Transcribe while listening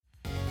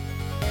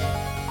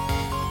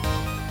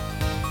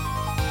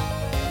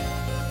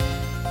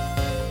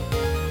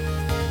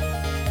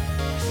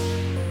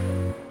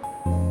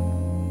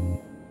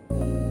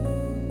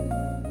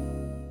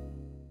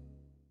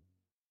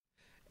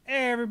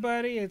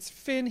everybody, it's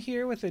Finn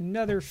here with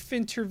another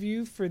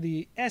Finterview for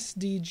the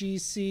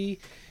SDGC.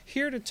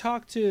 Here to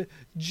talk to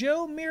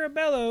Joe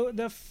Mirabello,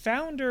 the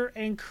founder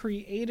and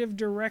creative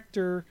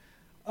director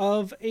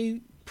of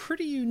a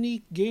pretty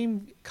unique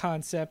game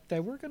concept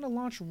that we're going to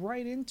launch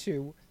right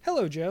into.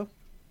 Hello, Joe.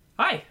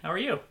 Hi, how are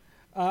you?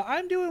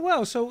 I'm doing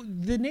well. So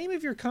the name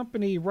of your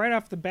company right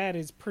off the bat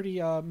is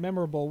pretty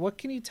memorable. What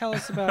can you tell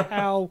us about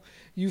how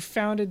you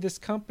founded this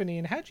company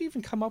and how'd you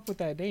even come up with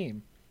that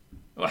name?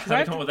 Well, how did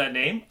I come up with that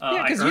name?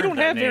 Yeah, because you don't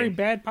have very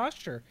bad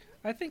posture.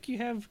 I think you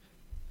have,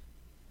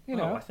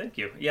 Oh, thank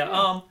you.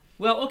 Yeah.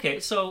 Well, okay.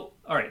 So,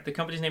 all right. The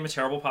company's name is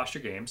Terrible Posture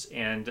Games,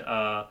 and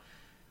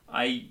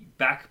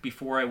back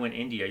before I went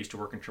indie, I used to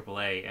work in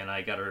AAA, and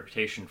I got a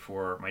reputation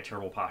for my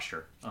terrible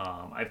posture.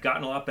 I've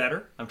gotten a lot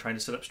better. I'm trying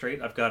to sit up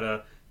straight. I've got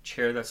a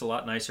chair that's a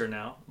lot nicer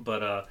now,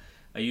 but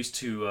I used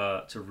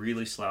to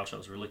really slouch. I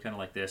was really kind of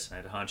like this, and I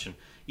had a hunch. And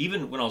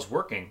even when I was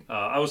working,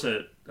 I was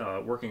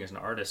working as an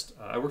artist.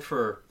 I worked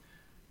for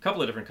a couple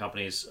of different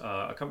companies.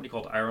 A company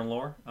called Iron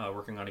Lore,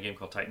 working on a game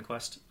called Titan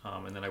Quest,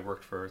 and then I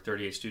worked for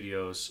 38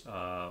 Studios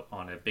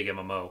on a big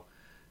MMO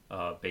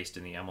based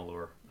in the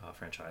Amalur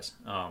franchise.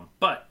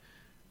 But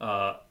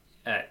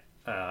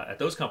at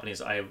those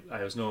companies, I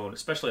was known,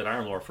 especially at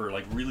Iron Lore, for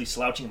like really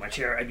slouching in my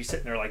chair. I'd be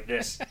sitting there like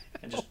this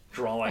and just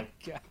drawing.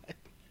 God.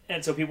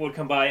 And so people would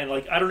come by and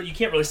like, I don't know, you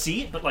can't really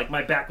see it, but like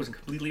my back was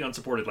completely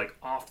unsupported, like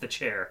off the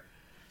chair.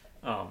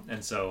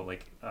 And so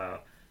like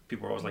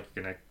people were always like,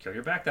 you're gonna kill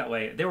your back that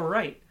way. They were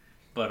right,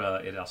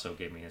 but it also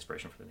gave me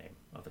inspiration for the name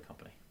of the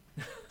company.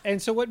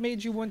 And so what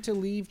made you want to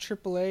leave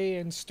AAA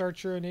and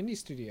start your own indie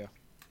studio?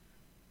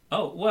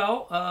 Oh,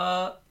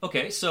 well,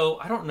 okay, so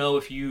I don't know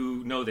if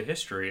you know the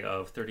history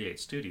of 38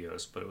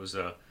 Studios, but it was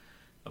a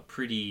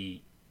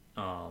pretty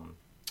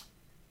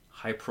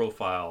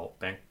high-profile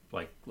bank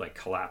like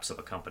collapse of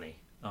a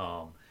company.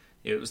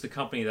 It was the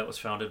company that was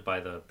founded by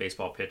the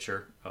baseball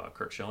pitcher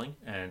Curt Schilling,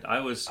 and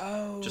I was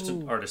just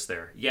an artist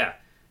there. Yeah,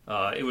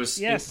 it was.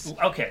 Yes.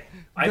 Okay,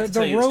 I have to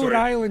tell the you the Rhode story.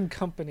 Island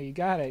Company.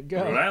 Got it.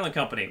 Go. Rhode Island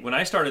Company. When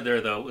I started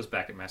there, though, it was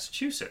back in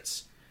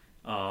Massachusetts.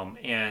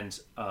 And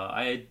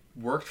I had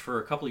worked for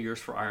a couple of years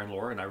for Iron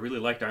Lore, and I really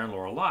liked Iron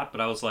Lore a lot,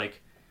 but I was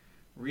like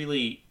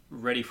really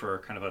ready for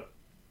kind of a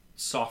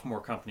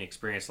sophomore company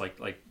experience. Like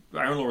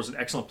Iron Lore was an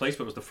excellent place,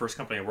 but it was the first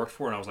company I worked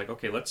for, and I was like,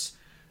 okay, let's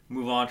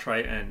move on, try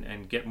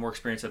and get more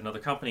experience at another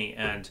company.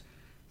 And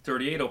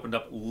 38 opened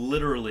up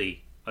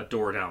literally a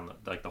door down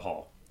the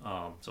hall. So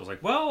I was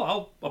like, well,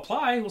 I'll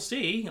apply. We'll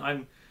see.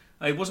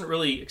 I wasn't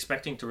really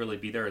expecting to really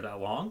be there that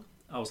long.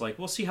 I was like,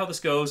 we'll see how this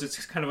goes.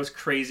 It's kind of a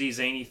crazy,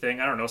 zany thing.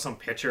 I don't know, some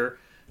pitcher.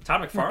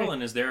 Todd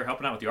McFarlane is there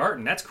helping out with the art,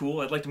 and that's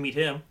cool. I'd like to meet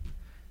him.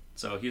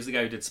 So he was the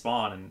guy who did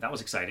Spawn, and that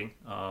was exciting.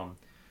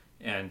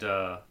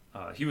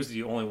 He was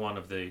the only one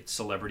of the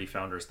celebrity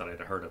founders that I'd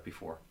heard of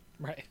before.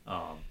 Right.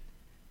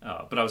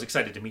 But I was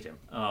excited to meet him.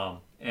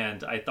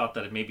 And I thought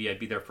that maybe I'd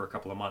be there for a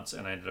couple of months,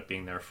 and I ended up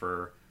being there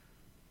for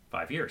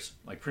 5 years.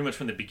 Like pretty much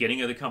from the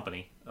beginning of the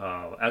company,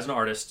 as an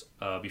artist,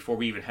 before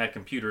we even had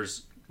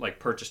computers like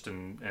purchased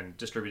and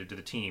distributed to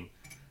the team,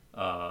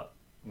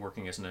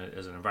 working as an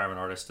environment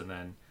artist, and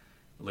then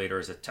later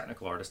as a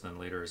technical artist, and then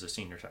later as a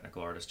senior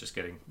technical artist, just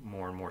getting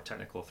more and more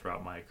technical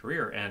throughout my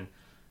career. And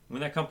when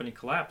that company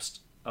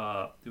collapsed,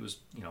 it was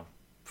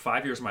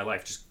 5 years of my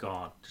life just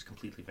gone, just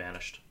completely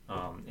vanished.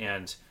 I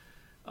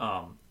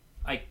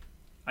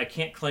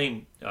can't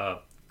claim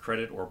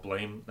credit or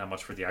blame that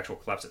much for the actual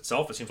collapse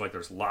itself. It seems like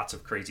there's lots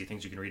of crazy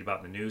things you can read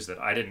about in the news that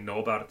I didn't know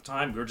about at the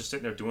time. We were just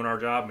sitting there doing our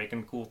job,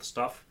 making cool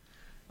stuff.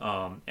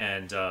 I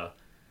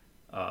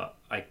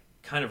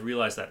kind of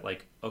realized that,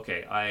 like,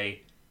 okay,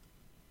 I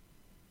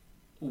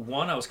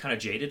was kind of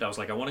jaded. I was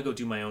like, I want to go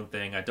do my own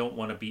thing. I don't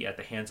want to be at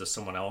the hands of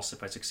someone else.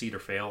 If I succeed or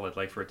fail, I'd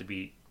like for it to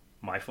be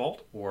my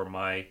fault or to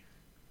my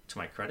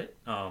credit,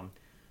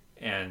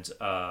 and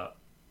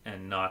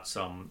not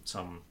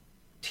some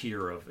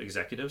tier of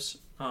executives'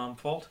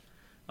 fault.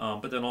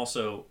 But then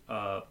also,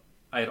 I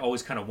had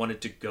always kind of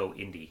wanted to go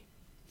indie,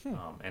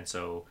 and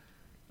so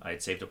I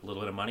had saved up a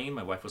little bit of money.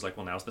 My wife was like,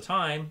 well, now's the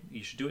time.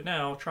 You should do it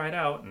now. Try it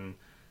out. And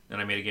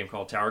then I made a game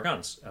called Tower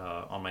Guns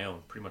on my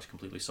own, pretty much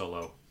completely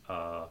solo,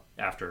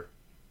 after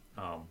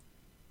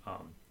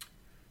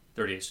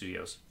 38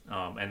 Studios.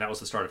 And that was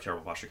the start of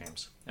Terrible Posture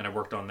Games. And I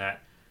worked on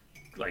that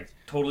like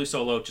totally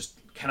solo. Just,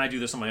 can I do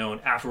this on my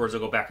own? Afterwards,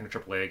 I'll go back into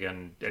AAA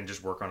again and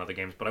just work on other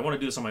games. But I want to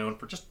do this on my own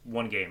for just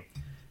one game.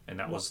 And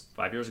that was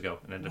 5 years ago.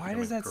 And why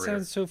does that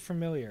sound so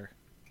familiar?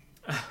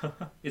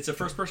 It's a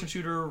first-person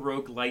shooter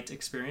roguelite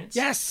experience.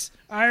 Yes,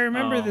 I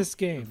remember this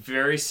game.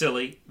 Very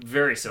silly,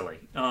 very silly.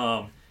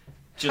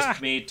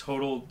 Just made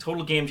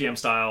total game jam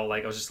style.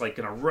 Like I was just like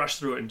gonna rush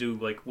through it and do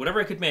like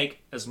whatever I could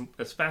make as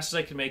fast as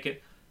I could make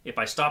it. If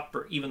I stopped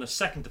for even a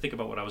second to think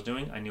about what I was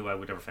doing, I knew I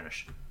would never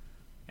finish.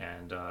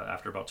 And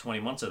after about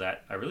 20 months of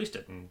that, I released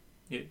it. And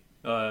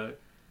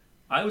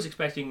I was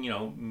expecting,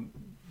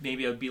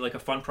 maybe it would be like a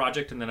fun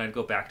project, and then I'd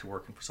go back to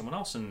working for someone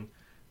else. And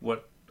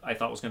what I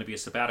thought was going to be a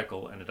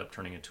sabbatical ended up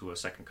turning into a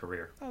second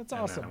career. Oh, that's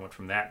awesome. And then I went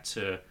from that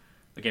to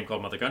a game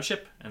called Mother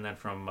Gunship, and then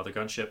from Mother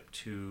Gunship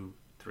to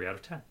 3 out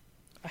of 10.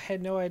 I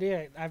had no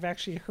idea. I've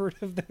actually heard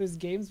of those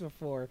games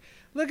before.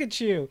 Look at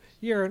you.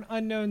 You're an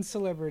unknown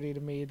celebrity to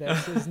me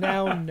that is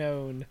now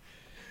known.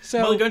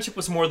 So Well, the gunship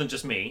was more than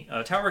just me.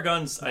 Tower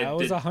Guns, I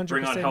was did 100%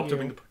 bring on help to you.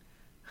 bring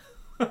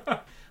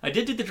the... I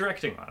did do the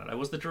directing on it. I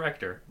was the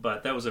director,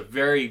 but that was a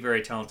very,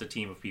 very talented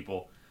team of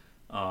people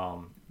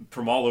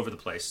from all over the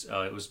place.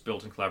 It was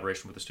built in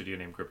collaboration with a studio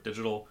named Grip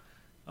Digital,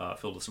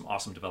 filled with some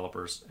awesome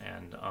developers,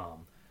 and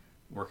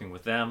working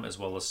with them as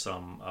well as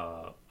some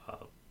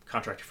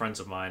contractor friends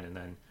of mine, and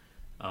then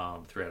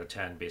 3 out of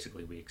 10,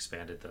 basically we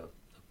expanded the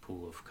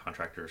pool of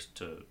contractors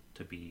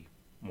to be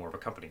more of a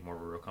company, more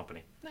of a real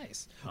company.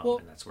 Nice.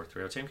 And that's where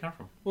 3 out of 10 came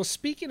from. Well,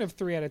 speaking of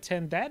 3 out of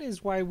 10, that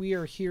is why we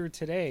are here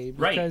today.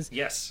 Right, Because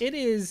yes. it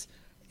is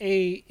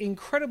a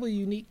incredibly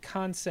unique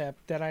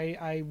concept that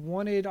I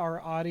wanted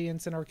our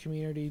audience and our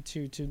community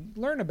to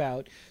learn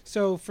about.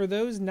 So for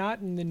those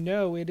not in the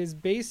know, it is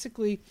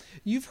basically,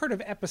 you've heard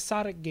of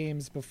episodic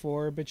games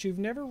before, but you've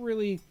never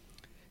really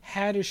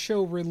had a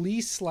show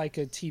release like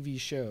a TV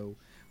show.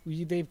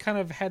 They've kind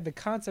of had the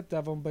concept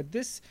of them, but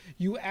this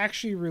you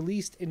actually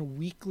released in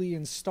weekly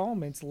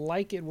installments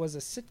like it was a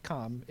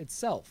sitcom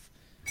itself.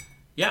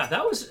 Yeah,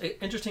 that was an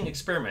interesting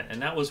experiment, and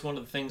that was one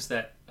of the things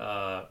that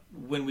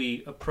when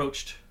we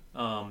approached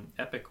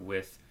Epic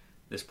with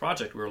this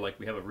project, we were like,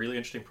 we have a really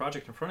interesting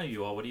project in front of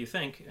you all, what do you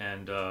think?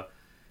 And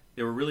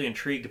they were really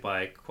intrigued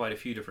by quite a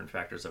few different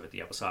factors of it.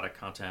 The episodic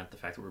content, the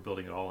fact that we're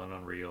building it all in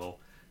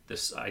Unreal,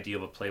 this idea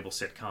of a playable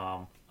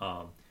sitcom.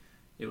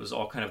 It was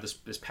all kind of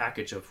this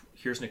package of,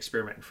 here's an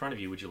experiment in front of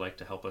you, would you like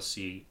to help us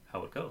see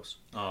how it goes?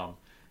 And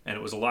it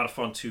was a lot of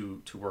fun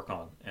to work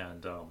on.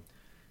 And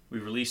we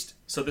released,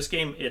 so this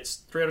game, it's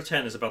 3 out of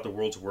 10 is about the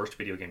world's worst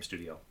video game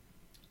studio.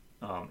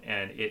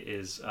 And it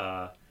is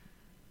kind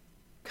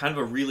of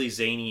a really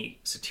zany,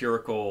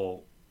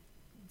 satirical,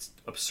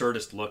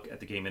 absurdist look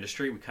at the game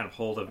industry. We kind of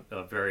hold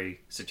a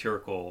very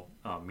satirical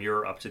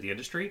mirror up to the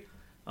industry.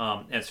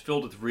 And it's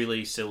filled with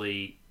really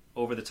silly,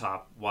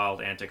 over-the-top,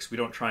 wild antics. We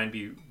don't try and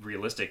be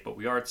realistic, but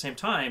we are at the same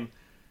time,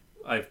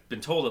 I've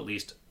been told at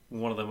least,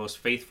 one of the most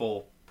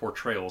faithful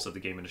portrayals of the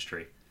game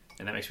industry.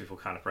 And that makes me feel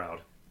kind of proud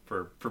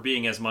for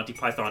being as Monty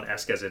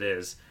Python-esque as it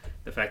is.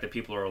 The fact that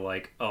people are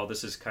like, oh,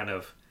 this is kind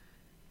of...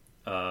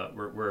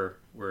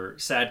 we're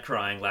sad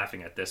crying,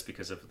 laughing at this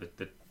because of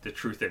the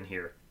truth in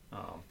here,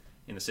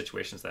 in the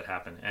situations that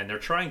happen. And they're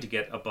trying to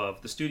get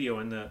above, the studio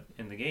in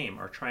the game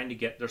are trying to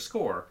get their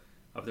score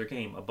of their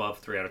game above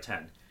 3 out of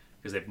 10.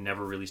 Because they've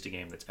never released a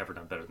game that's ever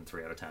done better than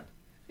 3 out of 10.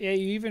 Yeah,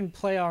 you even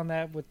play on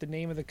that with the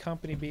name of the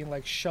company being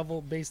like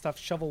based off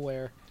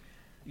shovelware.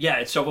 Yeah,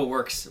 it's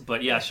Shovelworks,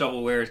 but yeah,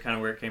 shovelware is kind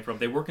of where it came from.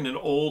 They work in an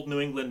old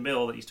New England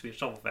mill that used to be a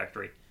shovel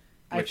factory,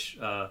 which,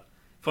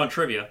 fun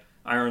trivia,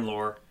 Iron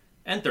Lore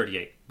and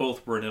 38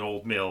 both were in an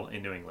old mill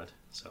in New England.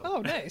 So.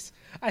 Oh, nice.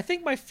 I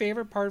think my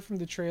favorite part from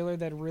the trailer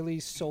that really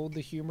sold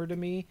the humor to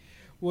me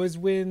was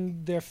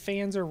when their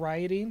fans are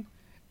rioting.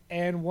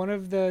 And one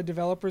of the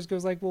developers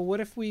goes like, well, what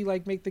if we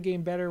like make the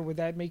game better? Would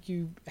that make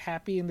you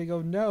happy? And they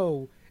go,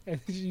 no. And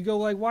you go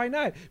like, why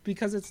not?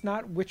 Because it's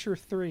not Witcher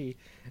 3.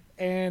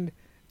 And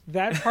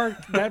that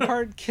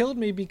part killed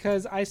me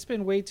because I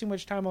spend way too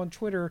much time on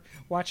Twitter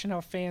watching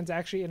how fans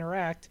actually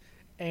interact.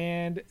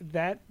 And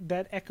that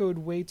echoed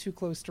way too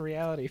close to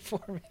reality for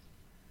me.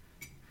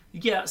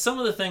 Yeah, some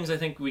of the things I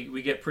think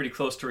we get pretty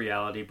close to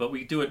reality, but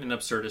we do it in an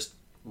absurdist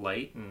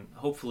light. And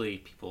hopefully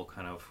people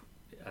kind of,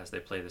 as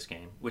they play this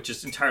game, which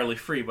is entirely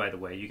free, by the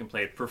way. You can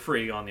play it for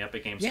free on the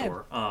Epic Games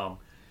Store.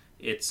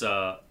 It's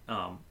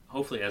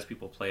hopefully as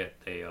people play it,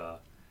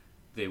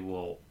 they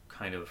will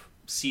kind of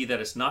see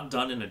that it's not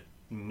done in a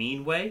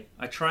mean way.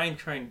 I try and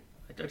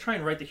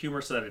write the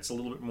humor so that it's a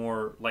little bit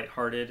more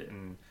lighthearted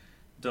and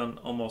done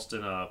almost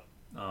in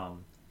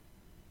an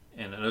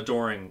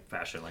adoring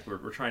fashion. Like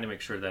we're trying to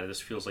make sure that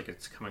this feels like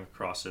it's coming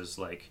across as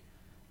like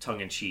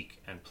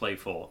tongue-in-cheek and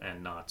playful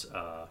and not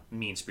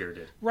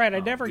mean-spirited. Right. I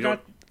never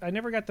got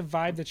the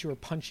vibe that you were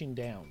punching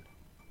down.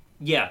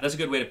 Yeah, that's a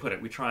good way to put it.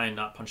 We try and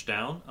not punch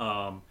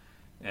down,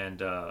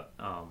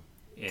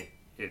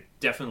 it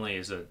definitely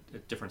is a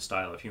different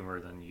style of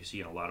humor than you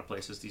see in a lot of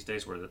places these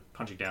days, where the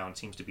punching down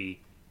seems to be,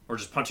 or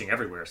just punching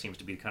everywhere seems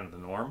to be kind of the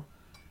norm.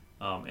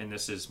 And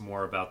this is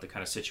more about the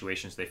kind of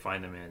situations they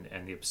find them in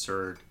and the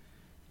absurd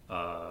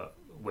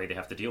way they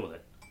have to deal with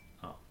it.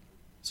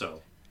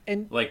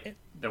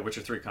 That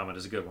Witcher 3 comment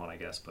is a good one, I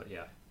guess, but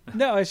yeah.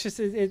 No, it's just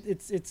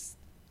it's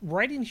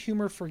writing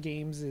humor for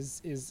games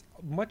is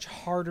much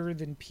harder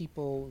than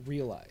people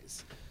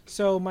realize.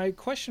 So my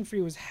question for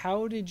you is,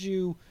 how did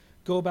you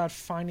go about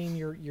finding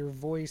your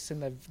voice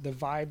and the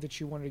vibe that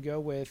you wanted to go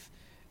with?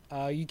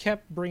 You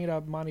kept bringing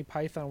up Monty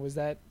Python. Was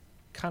that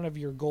kind of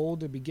your goal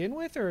to begin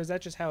with, or is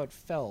that just how it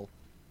fell?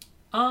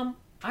 I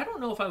don't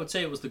know if I would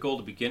say it was the goal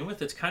to begin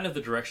with. It's kind of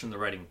the direction the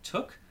writing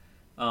took.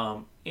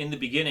 In the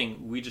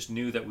beginning, we just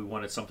knew that we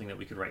wanted something that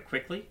we could write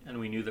quickly, and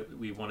we knew that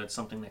we wanted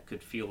something that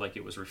could feel like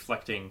it was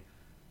reflecting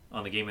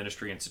on the game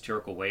industry in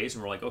satirical ways.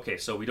 And we're like, okay,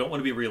 so we don't want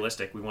to be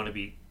realistic. We want to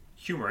be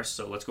humorous,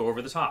 so let's go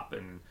over the top.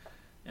 And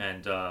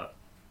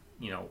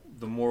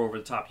the more over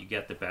the top you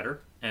get, the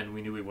better. And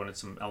we knew we wanted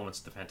some elements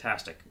of the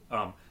fantastic.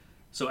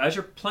 So as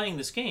you're playing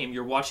this game,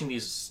 you're watching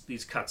these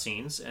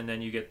cutscenes, and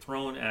then you get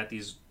thrown at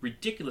these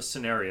ridiculous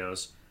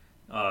scenarios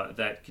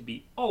that could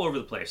be all over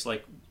the place.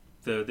 Like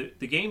the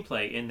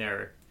gameplay in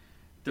there,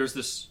 there's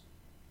this.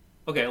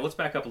 Okay, let's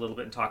back up a little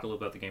bit and talk a little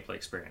about the gameplay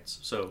experience.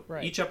 So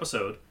each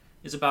episode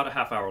is about a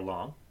half hour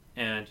long,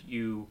 and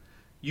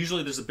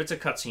usually there's a bits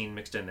of cutscene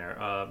mixed in there,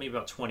 maybe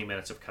about 20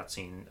 minutes of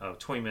cutscene,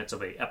 20 minutes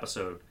of a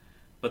episode.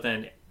 But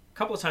then a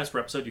couple of times per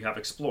episode you have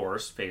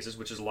explorers phases,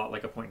 which is a lot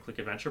like a point-and-click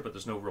adventure, but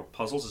there's no real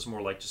puzzles. It's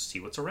more like just see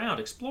what's around,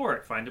 explore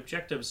it, find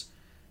objectives,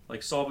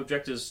 like solve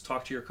objectives,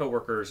 talk to your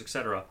coworkers,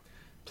 etc.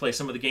 Play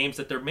some of the games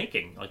that they're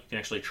making. Like you can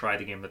actually try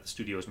the game that the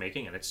studio is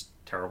making, and it's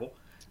terrible.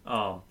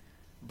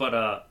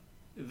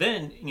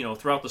 Then,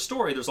 throughout the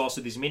story, there's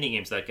also these mini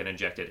games that get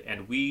injected,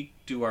 and we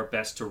do our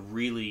best to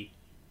really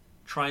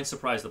try and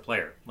surprise the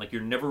player. Like,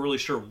 you're never really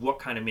sure what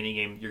kind of mini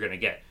game you're going to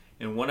get.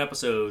 In one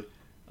episode,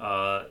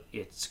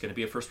 it's going to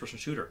be a first-person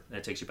shooter, and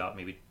it takes you about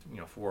maybe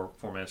 4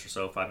 minutes or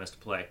so, 5 minutes to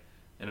play.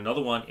 And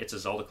another one, it's a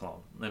Zelda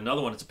clone. And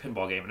another one, it's a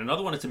pinball game. And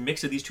another one, it's a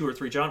mix of these 2 or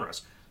 3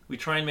 genres. We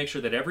try and make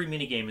sure that every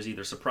mini game is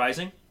either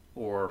surprising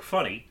or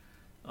funny,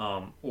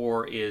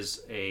 or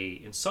is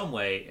in some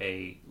way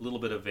a little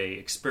bit of a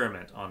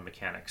experiment on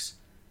mechanics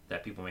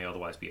that people may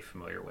otherwise be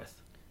familiar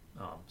with.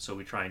 So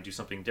we try and do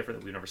something different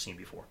that we've never seen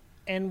before.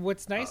 And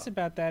what's nice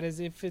about that is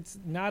if it's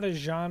not a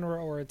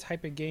genre or a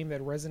type of game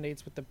that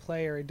resonates with the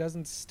player, it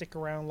doesn't stick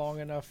around long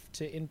enough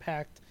to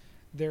impact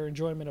their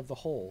enjoyment of the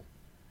whole.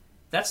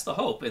 That's the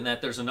hope, in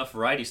that there's enough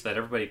variety so that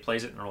everybody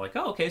plays it and are like,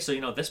 oh, okay,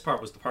 so this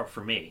part was the part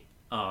for me.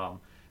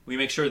 We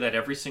make sure that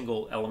every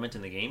single element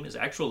in the game is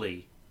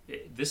actually...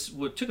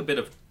 took a bit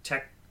of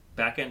tech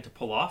back end to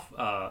pull off,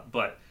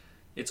 but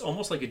it's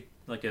almost like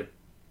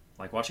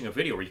watching a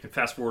video where you can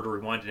fast forward or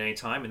rewind at any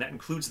time, and that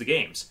includes the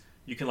games.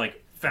 You can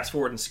fast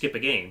forward and skip a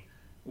game,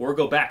 or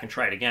go back and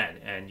try it again,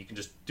 and you can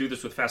just do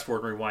this with fast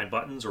forward and rewind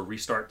buttons, or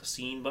restart the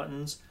scene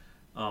buttons,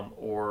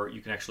 or you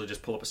can actually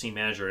just pull up a scene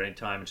manager at any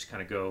time and just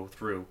kind of go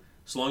through.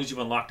 So long as you've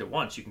unlocked it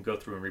once, you can go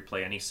through and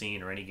replay any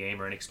scene or any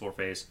game or any explore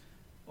phase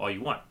all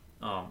you want.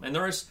 And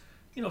there is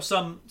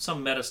some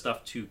meta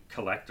stuff to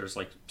collect. There's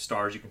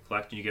stars you can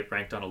collect and you get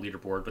ranked on a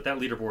leaderboard, but that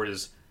leaderboard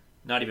is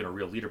not even a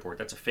real leaderboard.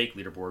 That's a fake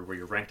leaderboard where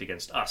you're ranked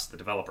against us, the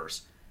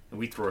developers, and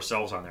we throw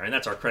ourselves on there, and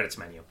that's our credits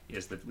menu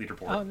is the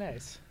leaderboard. Oh,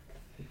 nice.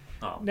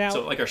 Now,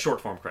 so our short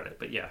form credit,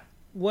 but yeah.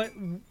 What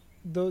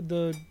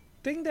the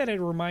thing that it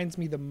reminds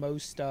me the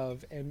most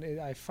of, and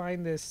I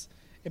find this,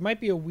 it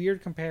might be a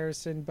weird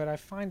comparison, but I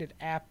find it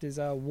apt, is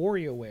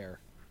WarioWare.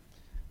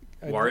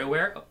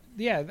 WarioWare?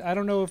 Yeah, I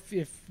don't know if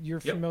you're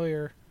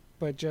familiar,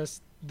 but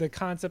just the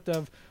concept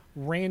of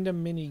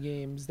random mini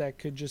games that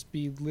could just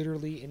be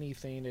literally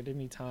anything at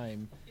any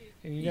time.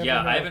 And you never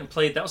know. I haven't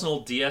played. That was an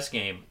old DS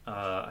game.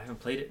 I haven't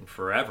played it in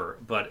forever,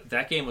 but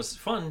that game was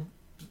fun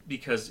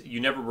because you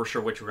never were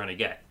sure what you were going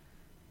to get,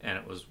 and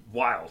it was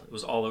wild. It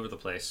was all over the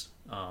place.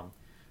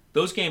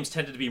 Those games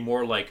tended to be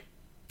more like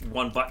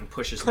one button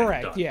pushes.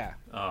 Correct. And you're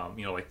done.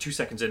 Yeah. 2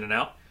 seconds in and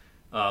out.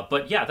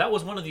 But yeah, that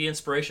was one of the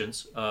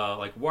inspirations.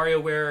 Like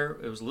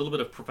WarioWare, it was a little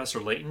bit of Professor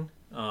Layton,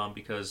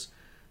 because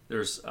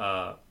there's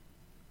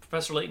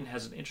Professor Layton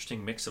has an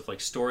interesting mix of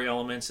story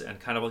elements and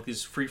kind of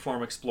these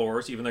freeform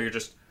explorers, even though you're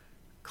just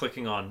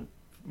clicking on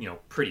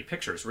pretty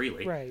pictures,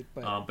 really. Right.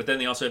 But then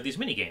they also have these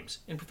mini games.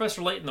 In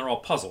Professor Layton, they're all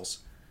puzzles.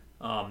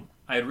 I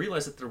had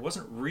realized that there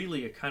wasn't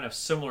really a kind of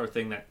similar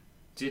thing that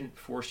didn't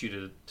force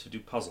you to do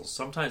puzzles.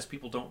 Sometimes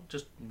people don't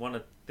just want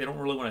to. They don't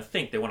really want to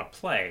think. They want to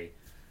play.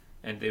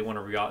 And they want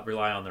to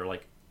rely on their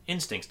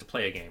instincts to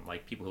play a game,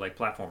 like people who like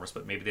platformers,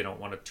 but maybe they don't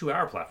want a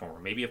 2-hour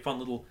platformer. Maybe a fun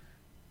little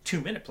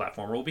 2-minute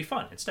platformer will be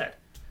fun instead.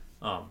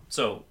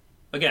 So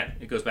again,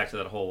 it goes back to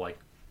that whole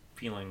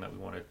feeling that we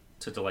wanted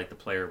to delight the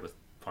player with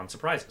fun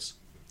surprises.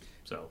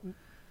 So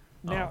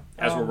now,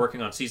 as we're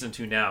working on season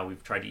 2 now,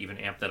 we've tried to even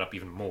amp that up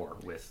even more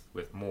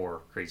with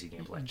more crazy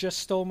gameplay. Just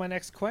stole my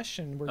next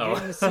question. We're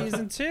getting to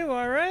season 2.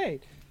 All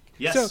right.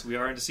 Yes, so, we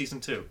are into season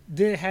 2.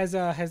 Has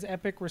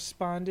Epic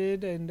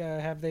responded, and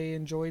have they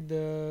enjoyed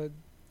the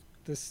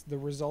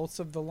results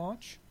of the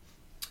launch?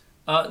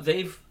 When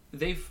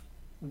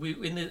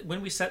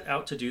we set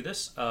out to do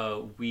this,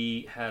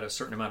 we had a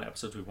certain amount of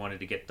episodes we wanted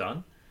to get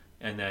done,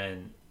 and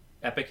then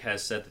Epic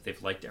has said that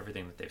they've liked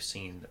everything that they've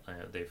seen.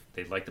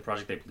 They liked the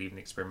project. They believe in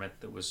the experiment.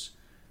 That was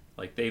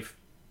they've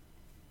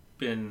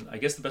been. I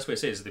guess the best way to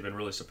say it is they've been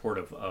really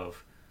supportive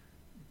of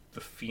the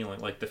feeling,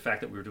 the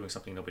fact that we were doing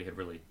something nobody had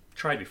really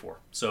tried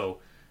before. So,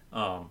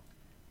 moving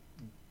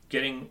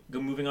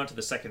on to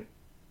the second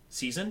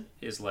season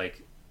is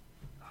like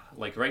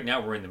right now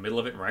we're in the middle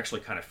of it, and we're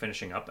actually kind of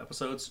finishing up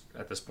episodes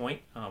at this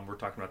point. We're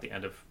talking about the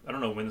end of, I don't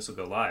know when this will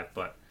go live,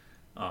 but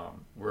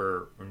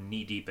we're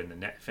knee deep in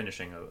the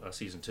finishing of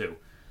season 2,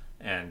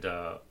 and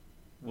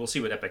we'll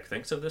see what Epic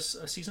thinks of this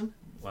season.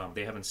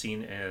 They haven't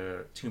seen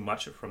too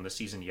much from the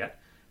season yet,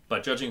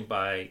 but judging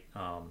by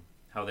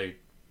how they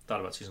thought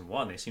about season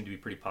 1, they seem to be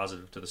pretty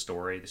positive to the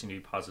story. They seem to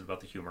be positive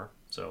about the humor.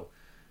 So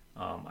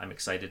I'm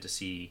excited to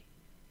see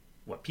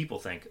what people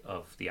think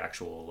of the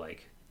actual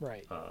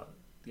Right.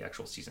 the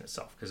actual season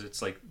itself, because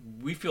it's like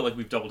we feel like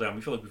we've doubled down.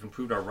 We feel like we've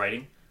improved our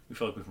writing. We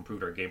feel like we've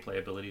improved our gameplay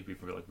ability. We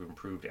feel like we've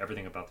improved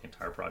everything about the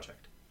entire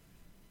project.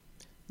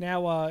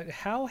 Now,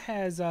 how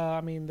has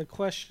the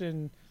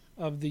question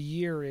of the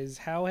year is,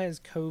 how has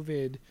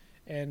COVID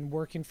and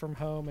working from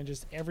home and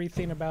just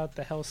everything about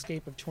the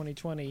hellscape of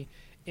 2020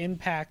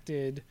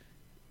 impacted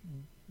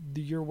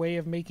your way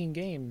of making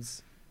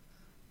games?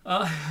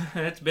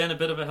 It's been a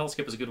bit of a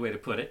hellscape, is a good way to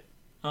put it.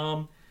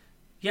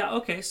 Yeah,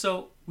 okay,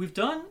 so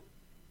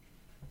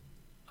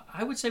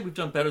I would say we've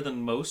done better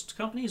than most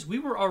companies. We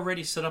were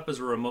already set up as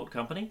a remote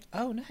company.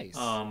 Oh, nice.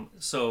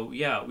 So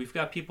yeah, we've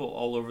got people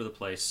all over the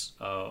place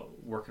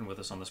working with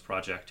us on this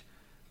project.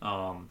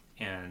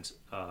 And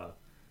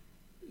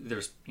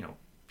there's,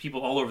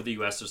 people all over the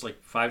U.S. There's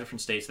like 5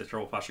 different states that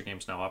Terrible Posture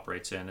Games now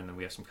operates in, and then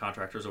we have some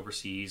contractors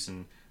overseas,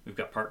 and we've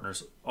got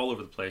partners all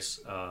over the place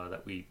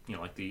that we,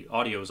 like the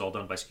audio is all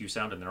done by Skew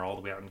Sound, and they're all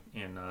the way out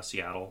in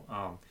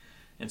Seattle.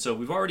 And so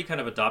we've already kind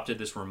of adopted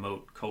this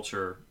remote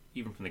culture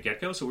even from the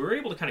get-go. So we were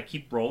able to kind of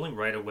keep rolling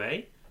right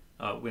away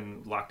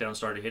when lockdown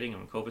started hitting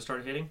and when COVID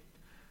started hitting.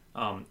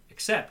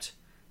 Except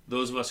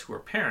those of us who are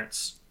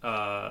parents,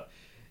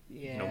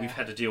 we've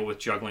had to deal with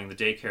juggling the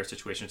daycare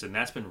situations, and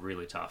that's been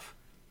really tough.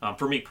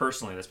 For me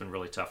personally, that's been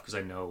really tough because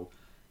I know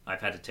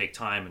I've had to take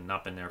time and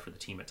not been there for the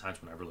team at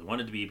times when I really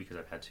wanted to be, because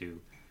I've had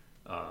to,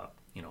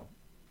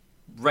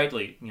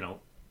 rightly,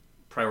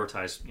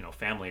 prioritize,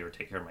 family or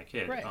take care of my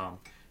kid. Right.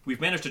 We've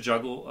managed to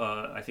juggle,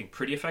 I think,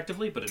 pretty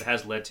effectively, but it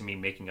has led to me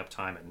making up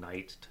time at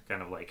night to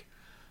kind of like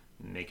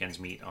make ends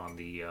meet on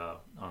the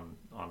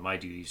on my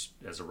duties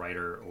as a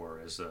writer, or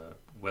as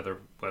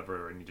whether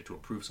I needed to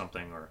approve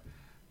something,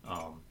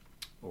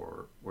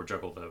 or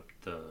juggle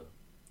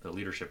the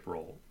leadership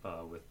role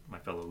with my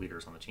fellow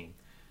leaders on the team.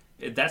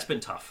 That's been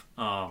tough,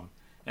 and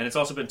it's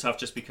also been tough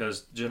just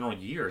because the general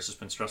year has just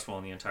been stressful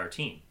on the entire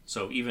team.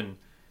 So even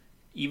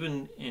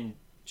in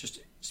just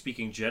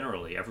speaking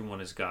generally, everyone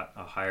has got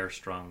a higher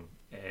strung,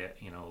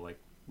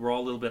 we're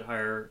all a little bit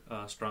higher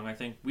strung, I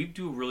think. We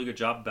do a really good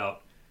job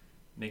about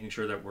making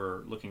sure that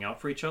we're looking out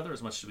for each other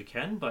as much as we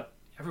can, but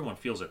everyone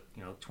feels it.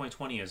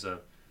 2020 is an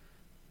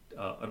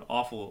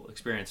awful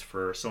experience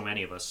for so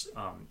many of us.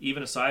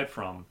 Even aside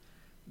from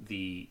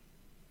the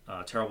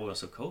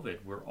terribleness of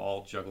COVID, we're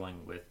all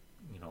juggling with,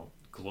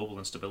 global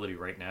instability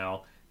right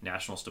now,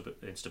 national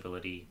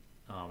instability.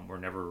 We're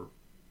never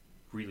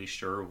really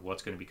sure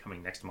what's going to be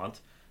coming next month.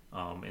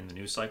 In the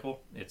news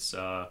cycle, it's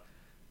a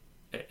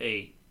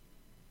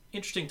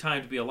interesting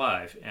time to be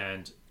alive,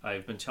 and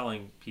I've been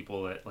telling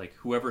people that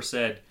whoever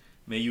said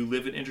 "May you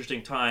live in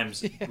interesting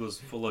times" was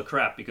full of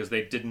crap, because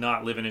they did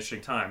not live in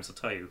interesting times. I'll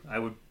tell you, I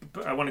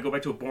want to go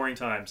back to boring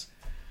times,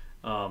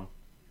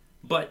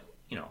 but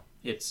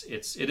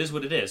it is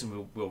what it is,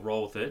 and we'll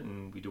roll with it,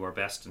 and we do our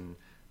best. And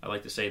I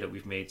like to say that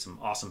we've made some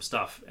awesome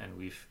stuff, and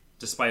we've,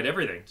 despite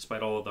everything,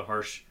 despite all of the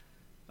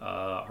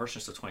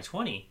harshness of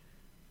 2020.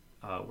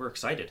 We're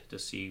excited to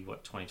see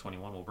what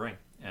 2021 will bring,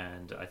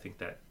 and I think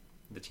that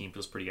the team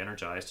feels pretty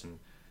energized, and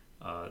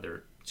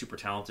they're super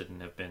talented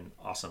and have been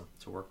awesome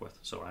to work with.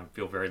 So I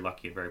feel very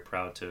lucky and very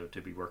proud to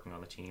be working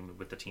on the team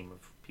with the team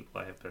of people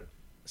I have been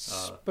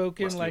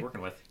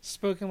working with.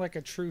 Spoken like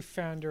a true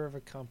founder of a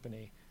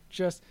company.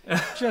 Just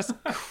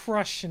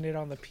crushing it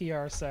on the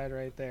PR side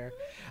right there.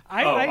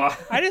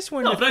 I just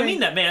wanted to but I mean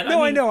that, man.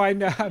 No, I know.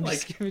 I'm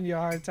just giving you a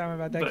hard time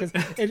about that, because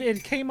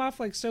it came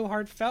off so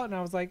heartfelt, and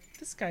I was like,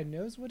 this guy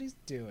knows what he's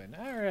doing.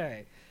 All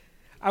right.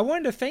 I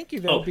wanted to thank you,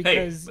 though,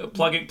 because...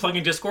 Hey,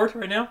 plugging Discord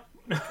right now?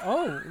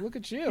 Oh, look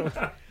at you.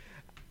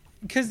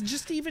 Because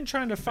just even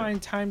trying to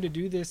find time to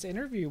do this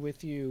interview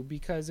with you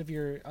because of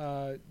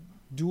your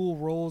dual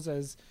roles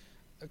as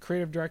a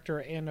creative director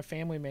and a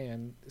family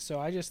man. So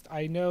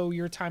I know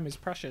your time is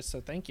precious,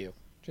 so thank you.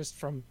 Just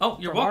from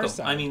you're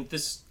welcome. I mean,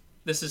 this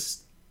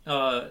is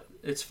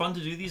it's fun to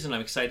do these, and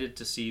I'm excited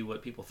to see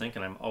what people think,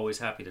 and I'm always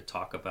happy to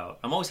talk up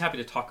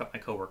my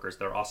coworkers.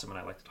 They're awesome, and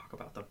I like to talk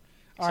about them.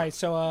 All right,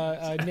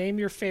 so name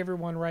your favorite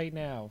one right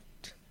now.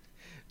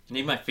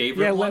 Name my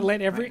favorite one. Yeah,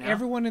 let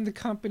everyone in the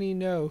company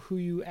know who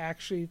you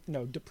actually.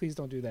 No, please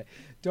don't do that.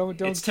 Don't.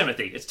 It's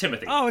Timothy. It's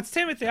Timothy. Oh, it's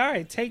Timothy. All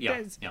right, take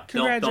that. Yeah.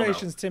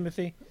 Congratulations,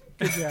 Timothy.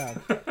 Good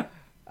job.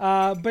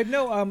 But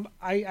no,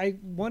 I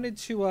wanted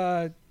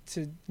to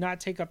not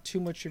take up too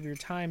much of your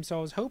time, so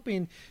I was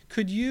hoping,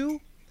 could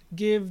you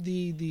give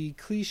the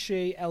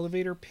cliche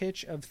elevator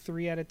pitch of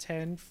 3 out of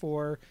 10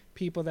 for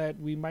people that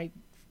we might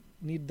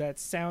need that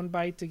sound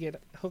bite to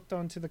get hooked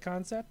onto the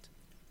concept?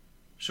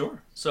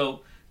 Sure.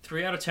 So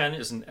 3 out of 10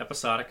 is an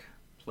episodic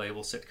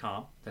playable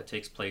sitcom that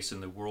takes place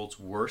in the world's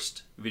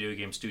worst video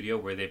game studio,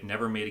 where they've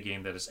never made a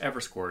game that has ever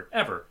scored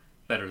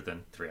better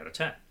than 3 out of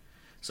 10.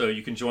 So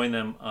you can join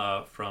them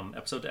from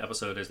episode to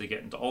episode as they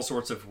get into all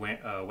sorts of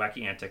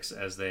wacky antics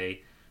as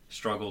they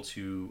struggle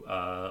to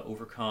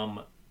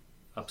overcome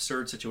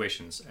absurd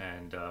situations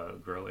and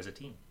grow as a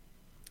team.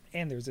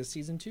 And there's a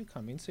season 2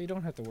 coming, so you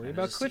don't have to worry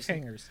about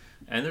cliffhangers.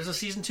 And there's a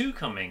season 2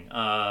 coming.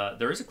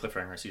 There is a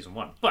cliffhanger in season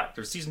 1, but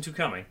there's season 2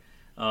 coming.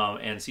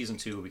 And season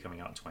 2 will be coming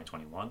out in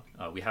 2021.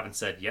 We haven't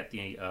said yet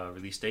the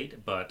release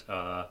date, but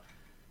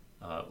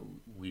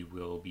we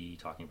will be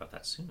talking about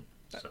that soon.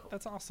 So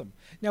That's awesome.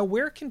 Now,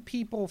 where can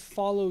people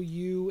follow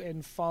you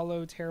and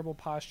follow Terrible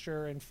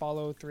Posture and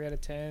follow 3 out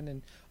of 10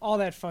 and all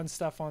that fun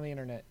stuff on the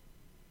internet?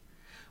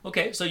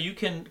 okay, so you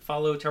can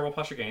follow Terrible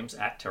Posture Games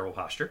at Terrible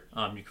Posture.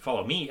 You can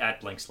follow me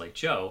at Blank Slate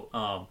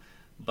Joe.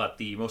 But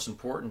the most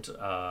important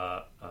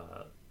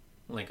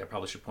link I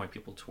probably should point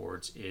people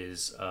towards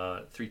is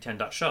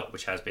 310.show,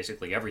 which has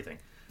basically everything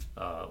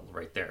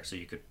right there. So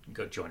you could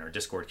go join our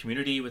Discord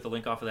community with a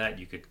link off of that.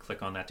 You could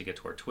click on that to get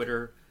to our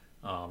Twitter.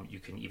 You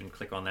can even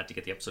click on that to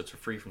get the episodes for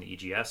free from the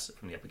EGS,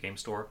 from the Epic Game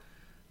Store.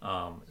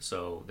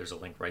 So there's a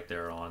link right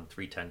there on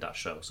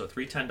 310.show. So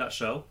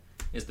 310.show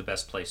is the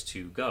best place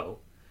to go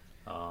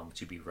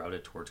to be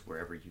routed towards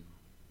wherever you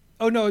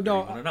Oh, no.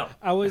 want to know.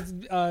 I was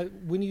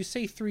when you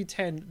say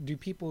 310, do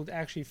people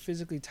actually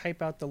physically type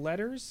out the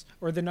letters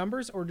or the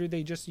numbers, or do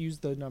they just use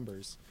the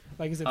numbers?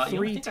 Like, is it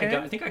 310?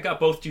 I think I got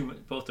both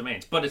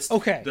domains, but it's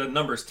okay. The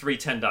number's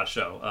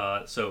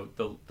 310.show. So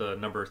the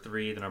number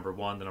 3, the number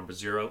 1, the number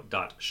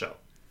 0.show.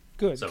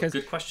 Good. So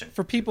good question.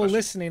 For people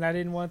listening, I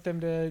didn't want them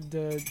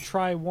to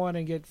try one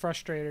and get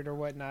frustrated or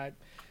whatnot.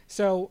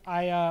 So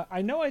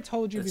I know I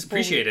told you It's before.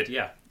 appreciated,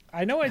 yeah.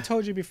 I know I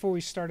told you before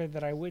we started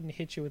that I wouldn't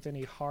hit you with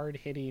any hard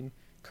hitting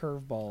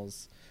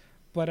curveballs,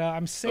 but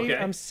I'm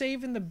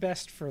saving the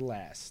best for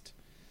last.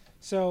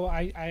 So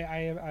I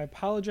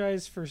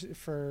apologize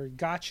for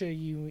gotcha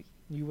you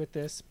with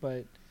this,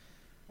 but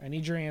I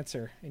need your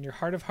answer in your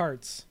heart of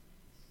hearts: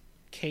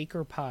 cake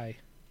or pie?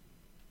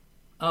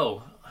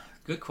 Oh,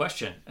 good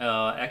question.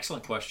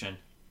 Excellent question.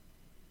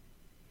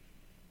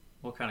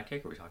 What kind of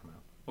cake are we talking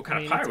about? What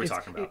kind of pie are we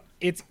talking about?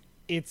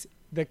 It's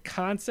the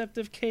concept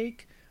of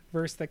cake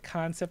versus the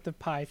concept of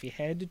pie. If you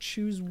had to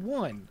choose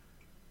one,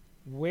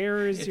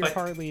 where is your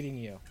heart leading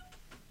you?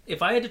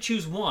 If I had to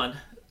choose one,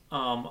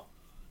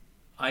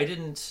 I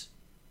didn't.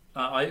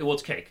 Well,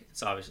 it's cake.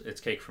 It's obvious.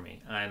 It's cake for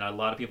me, and a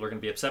lot of people are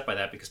going to be upset by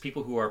that because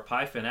people who are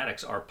pie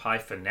fanatics are pie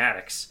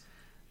fanatics.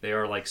 They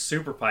are like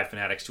super pie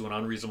fanatics to an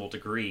unreasonable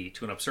degree,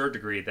 to an absurd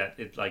degree that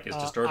it like is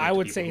disturbing. I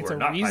would to say people it's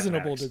who are a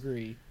reasonable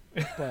degree,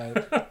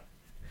 but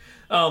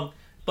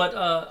but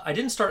I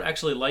didn't start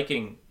actually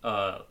liking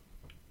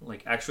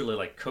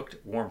cooked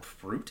warm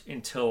fruit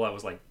until I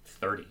was like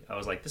 30. I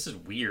was like, this is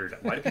weird.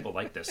 Why do people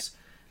like this?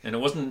 And it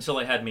wasn't until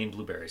I had Maine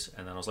blueberries,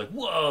 and then I was like,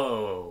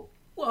 whoa,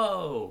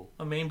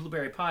 a Maine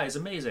blueberry pie is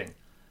amazing.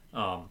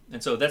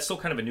 And so that's still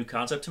kind of a new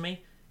concept to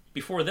me.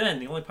 Before then,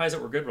 the only pies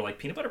that were good were like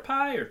peanut butter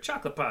pie or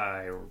chocolate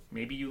pie, or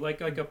maybe you like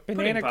a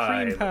banana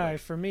pie. Cream pie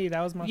for me.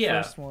 That was my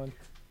first one.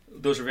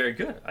 Those are very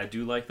good. I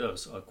do like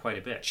those quite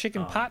a bit.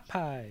 Chicken pot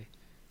pie.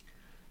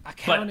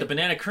 But the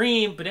banana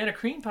cream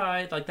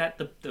pie, like that,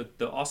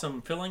 the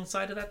awesome filling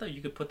side of that, though,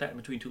 you could put that in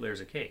between 2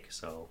 layers of cake.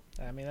 So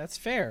I mean, that's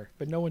fair,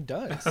 but no one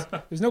does.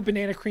 There's no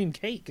banana cream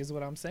cake, is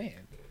what I'm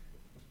saying.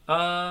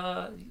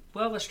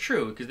 Well, that's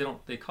true because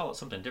they call it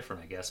something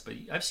different, I guess. But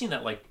I've seen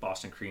that like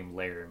Boston cream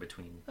layer in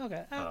between.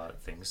 Okay,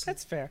 things.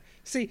 That's fair.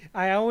 See,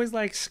 I always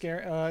like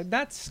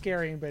not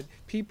scaring, but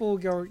people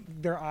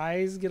their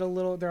eyes get a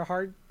little, their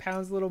heart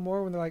pounds a little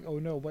more when they're like, oh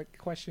no, what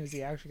question is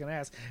he actually going to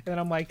ask? And then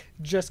I'm like,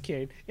 just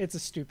kidding. It's a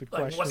stupid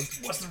question.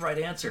 What's the right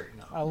answer?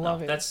 No, I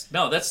love it. That's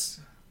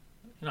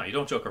you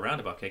don't joke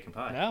around about cake and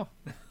pie. No,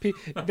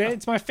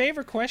 it's my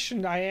favorite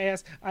question I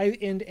ask. I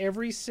end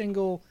every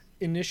single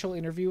initial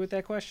interview with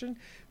that question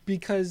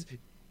because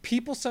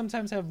people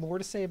sometimes have more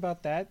to say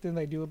about that than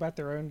they do about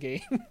their own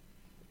game.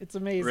 It's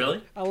amazing.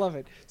 Really? I love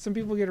it. Some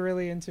people get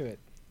really into it.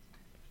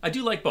 I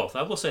do like both.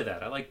 I will say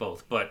that. I like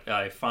both. But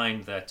I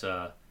find that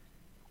you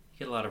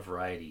get a lot of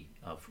variety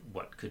of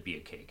what could be a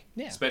cake.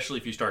 Yeah. Especially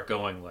if you start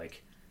going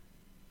like,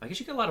 I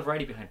guess you get a lot of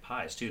variety behind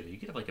pies too. You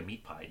could have like a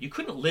meat pie. You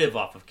couldn't live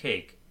off of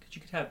cake because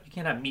you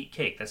can't have meat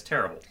cake. That's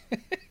terrible.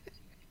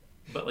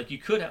 But like you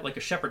could have like a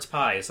shepherd's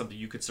pie is something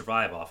you could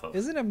survive off of.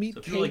 Isn't a meat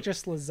cake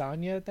just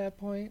lasagna at that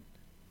point?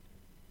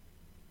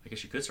 I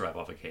guess you could survive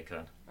off a cake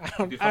then. I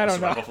don't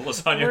know. Off of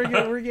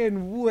lasagna. We're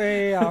getting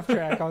way off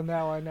track on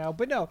that one now.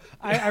 But no,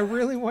 I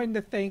really wanted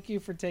to thank you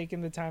for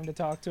taking the time to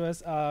talk to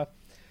us. I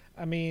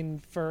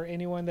mean, for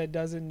anyone that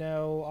doesn't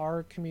know,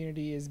 our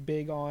community is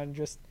big on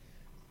just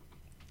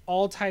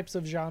all types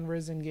of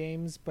genres in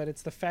games, but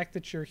it's the fact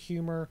that your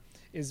humor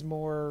is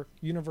more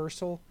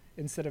universal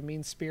instead of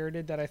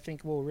mean-spirited that I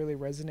think will really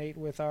resonate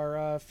with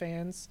our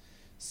fans.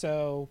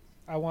 So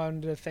I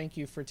wanted to thank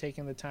you for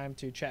taking the time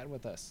to chat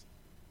with us.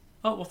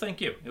 Oh, well,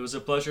 thank you. It was a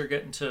pleasure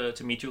getting to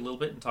meet you a little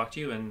bit and talk to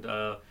you, and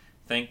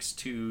thanks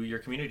to your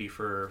community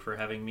for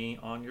having me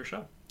on your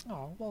show.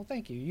 Oh, well,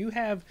 thank you. You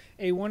have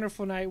a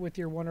wonderful night with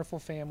your wonderful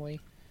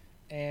family,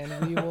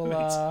 and we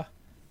will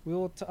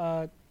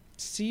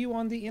see you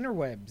on the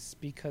interwebs,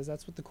 because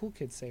that's what the cool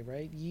kids say,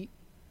 right? Yeet.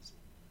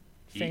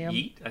 Fam.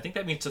 Yeet? I think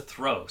that means to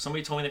throw.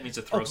 Somebody told me that means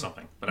to throw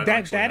something, but I don't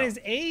actually know. That is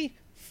a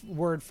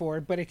word for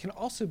it, but it can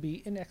also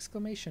be an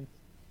exclamation.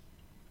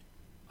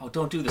 Oh,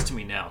 don't do this to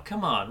me now.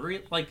 Come on.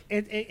 Like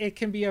it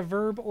can be a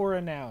verb or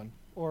a noun.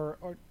 or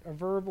a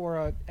verb or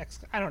a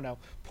I don't know.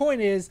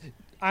 Point is,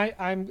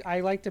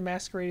 I like to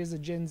masquerade as a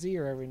Gen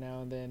Zer every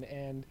now and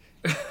then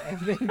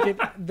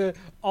get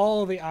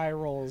all the eye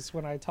rolls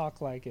when I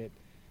talk like it.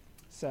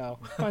 So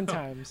fun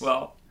times.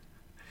 Well,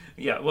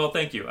 yeah. Well,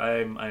 thank you.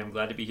 I'm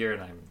glad to be here,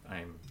 and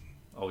I'm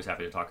always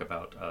happy to talk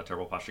about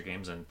Terrible Posture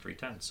games and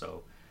 310.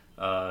 So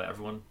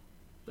everyone,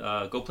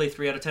 go play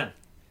 3 out of 10.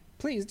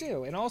 Please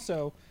do. And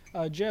also,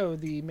 Joe,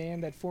 the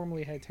man that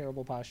formerly had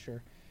Terrible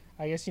Posture,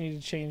 I guess you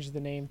need to change the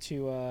name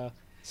to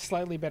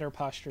Slightly Better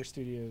Posture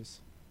Studios.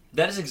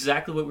 That is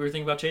exactly what we were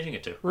thinking about changing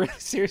it to. Really?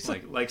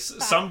 Seriously? Like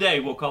someday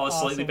we'll call it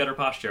Awesome. Slightly Better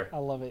Posture. I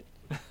love it.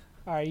 All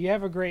right, you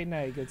have a great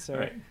night, good sir. All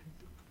right.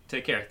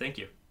 Take care. Thank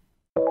you.